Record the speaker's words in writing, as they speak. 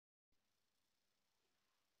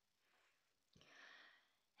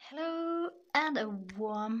Hello and a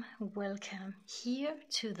warm welcome here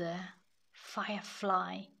to the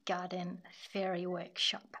Firefly Garden Fairy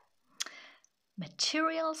workshop.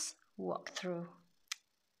 Materials walkthrough.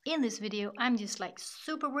 In this video, I'm just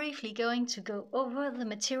super briefly going to go over the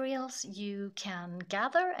materials you can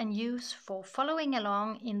gather and use for following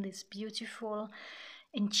along in this beautiful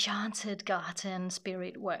enchanted garden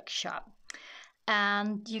spirit workshop.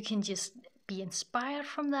 And you can just be inspired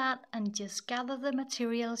from that and just gather the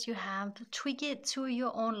materials you have, tweak it to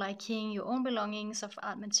your own liking, your own belongings of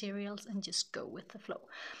art materials, and just go with the flow.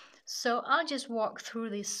 So I'll just walk through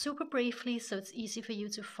this super briefly so it's easy for you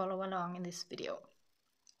to follow along in this video.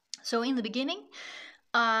 So in the beginning,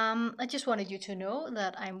 I just wanted you to know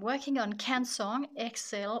that I'm working on Canson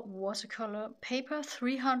XL watercolor paper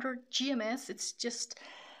 300 GMS. It's just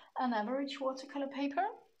an average watercolor paper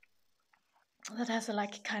that has a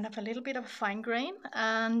kind of a little bit of fine grain,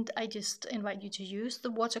 and I just invite you to use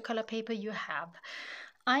the watercolor paper you have.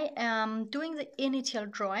 I am doing the initial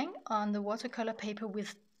drawing on the watercolor paper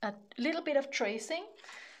with a little bit of tracing.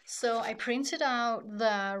 So I printed out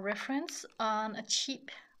the reference on a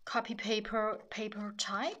cheap copy paper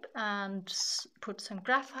type and put some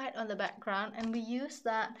graphite on the background, and we use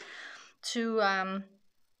that to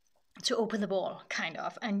open the ball, kind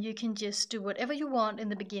of, and you can just do whatever you want in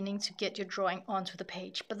the beginning to get your drawing onto the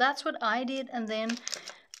page. But that's what I did, and then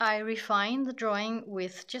I refined the drawing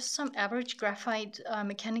with just some average graphite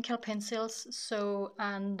mechanical pencils. So,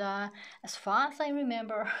 and as far as I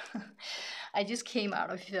remember, I just came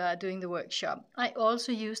out of doing the workshop. I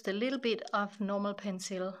also used a little bit of normal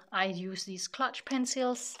pencil. I use these clutch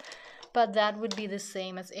pencils, but that would be the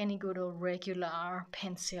same as any good old regular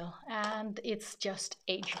pencil, and it's just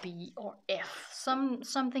HB or F,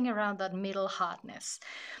 something around that middle hardness,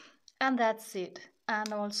 and that's it.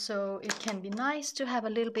 And also it can be nice to have a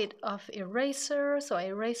little bit of erasers or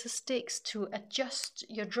eraser sticks to adjust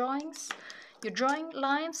your drawings, your drawing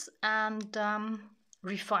lines, and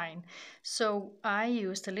refine. So I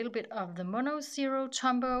used a little bit of the Mono Zero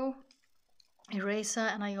Tombow eraser,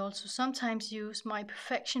 and I also sometimes use my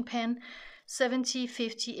Perfection pen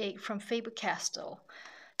 7058 from Faber-Castell.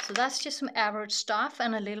 So that's just some average stuff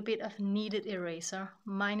and a little bit of kneaded eraser.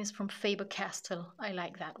 Mine is from Faber-Castell. I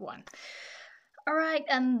like that one. All right,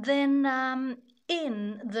 and then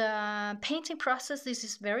in the painting process, this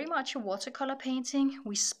is very much a watercolor painting.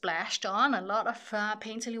 We splashed on a lot of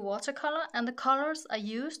painterly watercolor, and the colors I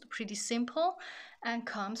used pretty simple and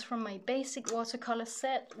comes from my basic watercolor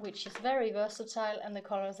set, which is very versatile, and the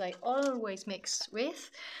colors I always mix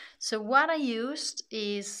with. So what I used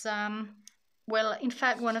is, well, in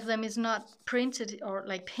fact, one of them is not printed or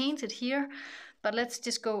painted here, but let's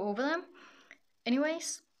just go over them.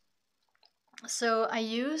 Anyways, so I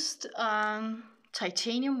used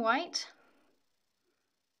titanium white,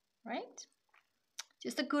 right?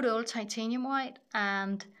 Just a good old titanium white,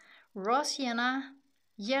 and raw sienna,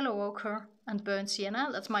 yellow ochre, and burnt sienna.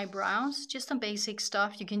 That's my browns, just some basic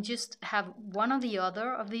stuff. You can just have one or the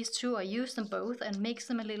other of these two. I use them both and mix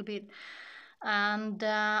them a little bit. And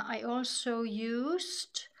I also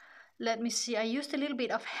used, let me see, I used a little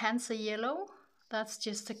bit of Hansa yellow. That's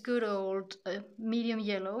just a good old medium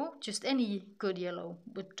yellow. Just any good yellow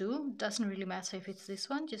would do. Doesn't really matter if it's this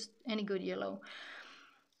one, just any good yellow.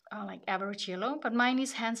 Like average yellow, but mine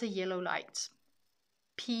is Hansa Yellow Light.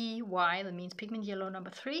 PY, that means pigment yellow number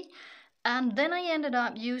 3. And then I ended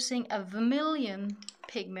up using a vermilion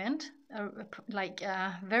pigment, like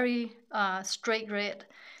a very straight red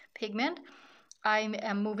pigment. I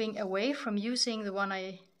am moving away from using the one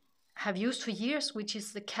I have used for years, which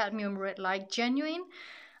is the cadmium red light genuine.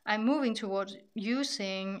 I'm moving towards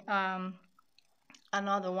using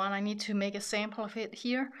another one. I need to make a sample of it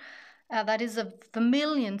here. That is a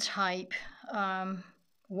vermilion type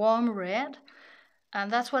warm red, and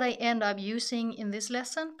that's what I end up using in this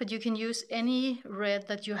lesson. But you can use any red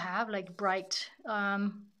that you have, like bright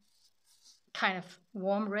kind of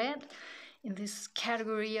warm red in this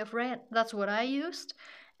category of red. That's what I used.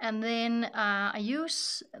 And then I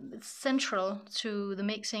use central to the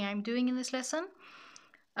mixing I'm doing in this lesson,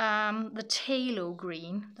 the Talo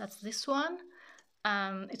green. That's this one.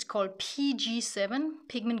 It's called PG7,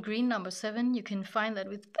 pigment green number 7. You can find that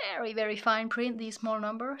with very, very fine print, these small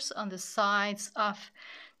numbers on the sides of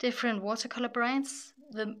different watercolor brands.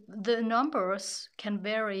 The numbers can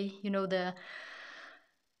vary, you know,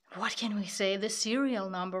 what can we say, the serial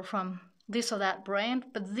number from this or that brand,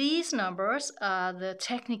 but these numbers are the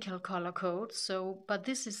technical color code. So, but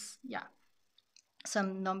this is, yeah,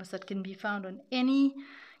 some numbers that can be found on any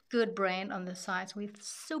good brand on the sides with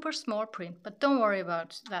super small print, but don't worry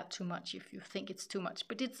about that too much if you think it's too much.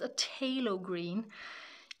 But it's a Talo green.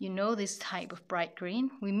 you know this type of bright green.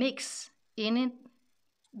 We mix in it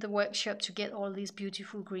the workshop to get all these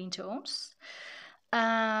beautiful green tones.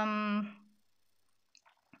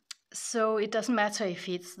 So it doesn't matter if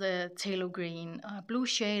it's the phthalo green, blue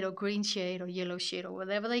shade or green shade or yellow shade or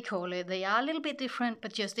whatever they call it. They are a little bit different,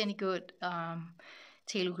 but just any good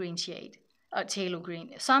phthalo green shade. Phthalo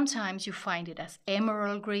green. Sometimes you find it as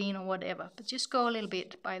emerald green or whatever, but just go a little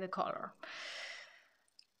bit by the color.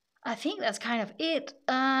 I think that's kind of it.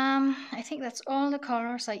 I think that's all the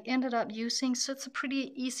colors I ended up using. So it's a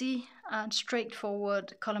pretty easy and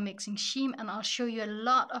straightforward color mixing scheme. And I'll show you a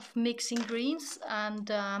lot of mixing greens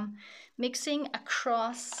and mixing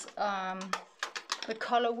across the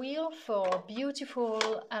color wheel for beautiful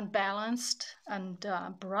and balanced and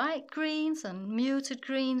bright greens and muted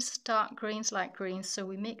greens, dark greens, light greens. So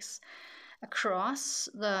we mix across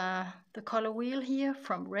the color wheel here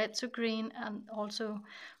from red to green, and also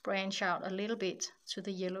branch out a little bit to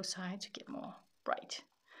the yellow side to get more bright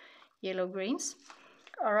yellow greens.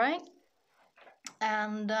 All right,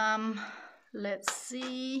 and let's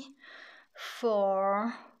see,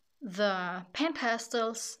 for the pan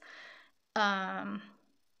pastels, I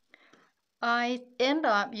end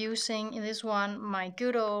up using in this one my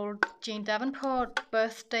good old Jane Davenport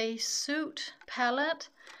birthday suit palette.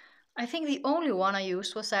 I think the only one I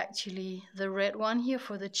used was actually the red one here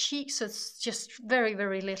for the cheeks. So it's just very,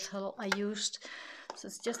 very little I used. So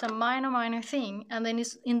it's just a minor thing. And then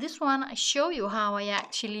in this one, I show you how I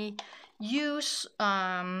actually use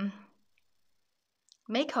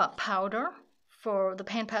makeup powder for the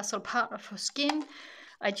pan pastel powder for skin.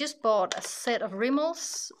 I just bought a set of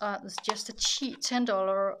Rimmels. It's just a cheap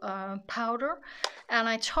 $10 powder. And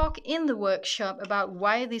I talk in the workshop about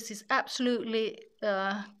why this is absolutely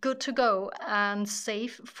good to go and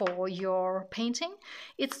safe for your painting.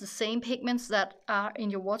 It's the same pigments that are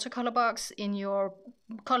in your watercolor box, in your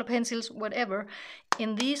color pencils, whatever.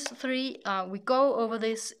 In these three, we go over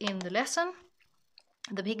this in the lesson.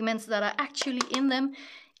 The pigments that are actually in them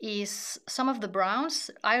is some of the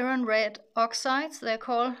browns, iron red oxides, they're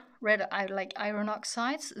called red, like iron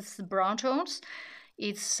oxides. It's the brown tones.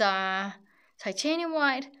 It's titanium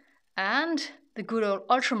white and the good old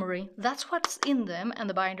ultramarine. That's what's in them, and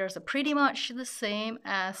the binders are pretty much the same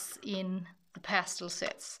as in the pastel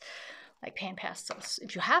sets, like pan pastels.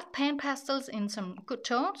 If you have pan pastels in some good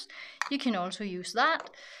tones, you can also use that.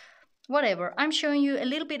 Whatever, I'm showing you a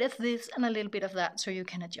little bit of this and a little bit of that so you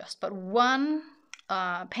can adjust. But one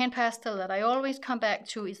pan pastel that I always come back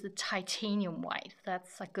to is the titanium white.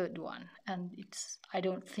 That's a good one, and I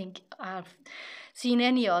don't think I've seen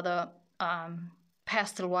any other pan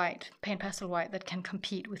pastel white that can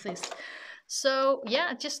compete with this. So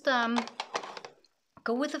yeah, just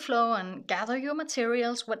go with the flow and gather your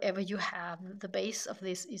materials, whatever you have. The base of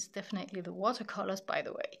this is definitely the watercolors, by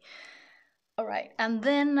the way. All right, and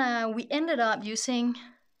then we ended up using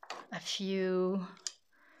a few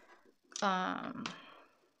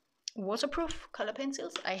waterproof color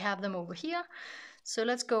pencils. I have them over here. So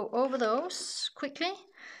let's go over those quickly.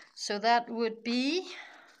 So that would be,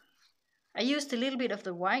 I used a little bit of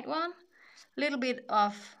the white one, a little bit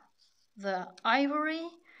of the ivory,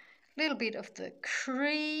 a little bit of the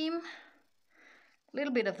cream, a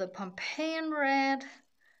little bit of the Pompeian red,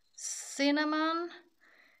 cinnamon,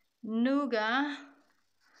 nougat,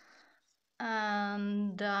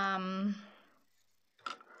 and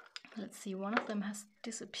let's see, one of them has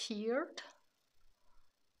disappeared.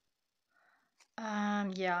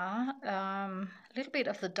 Yeah, a little bit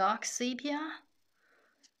of the dark sepia,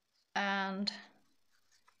 and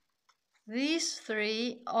these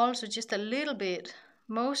three also just a little bit.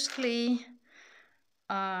 Mostly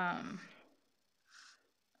I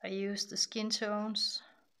use the skin tones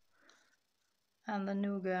and the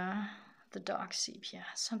nougat, the dark sepia,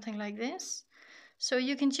 something like this. So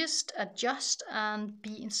you can just adjust and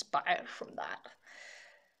be inspired from that.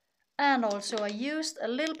 And also I used a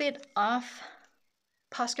little bit of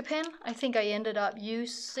Posca pen. I think I ended up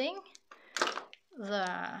using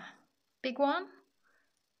the big one,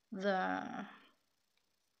 the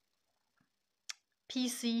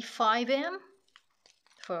PC5M,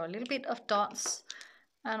 for a little bit of dots,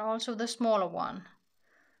 and also the smaller one,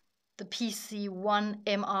 the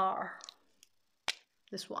PC1MR,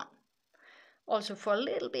 this one, also for a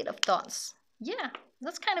little bit of dots. Yeah,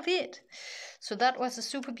 that's kind of it. So that was a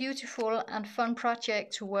super beautiful and fun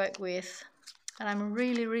project to work with, and I'm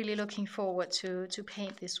really looking forward to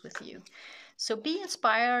paint this with you. So be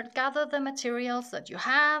inspired, gather the materials that you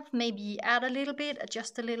have, maybe add a little bit,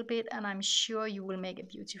 adjust a little bit, and I'm sure you will make a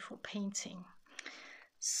beautiful painting.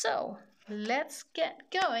 So let's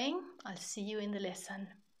get going. I'll see you in the lesson.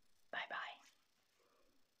 Bye bye.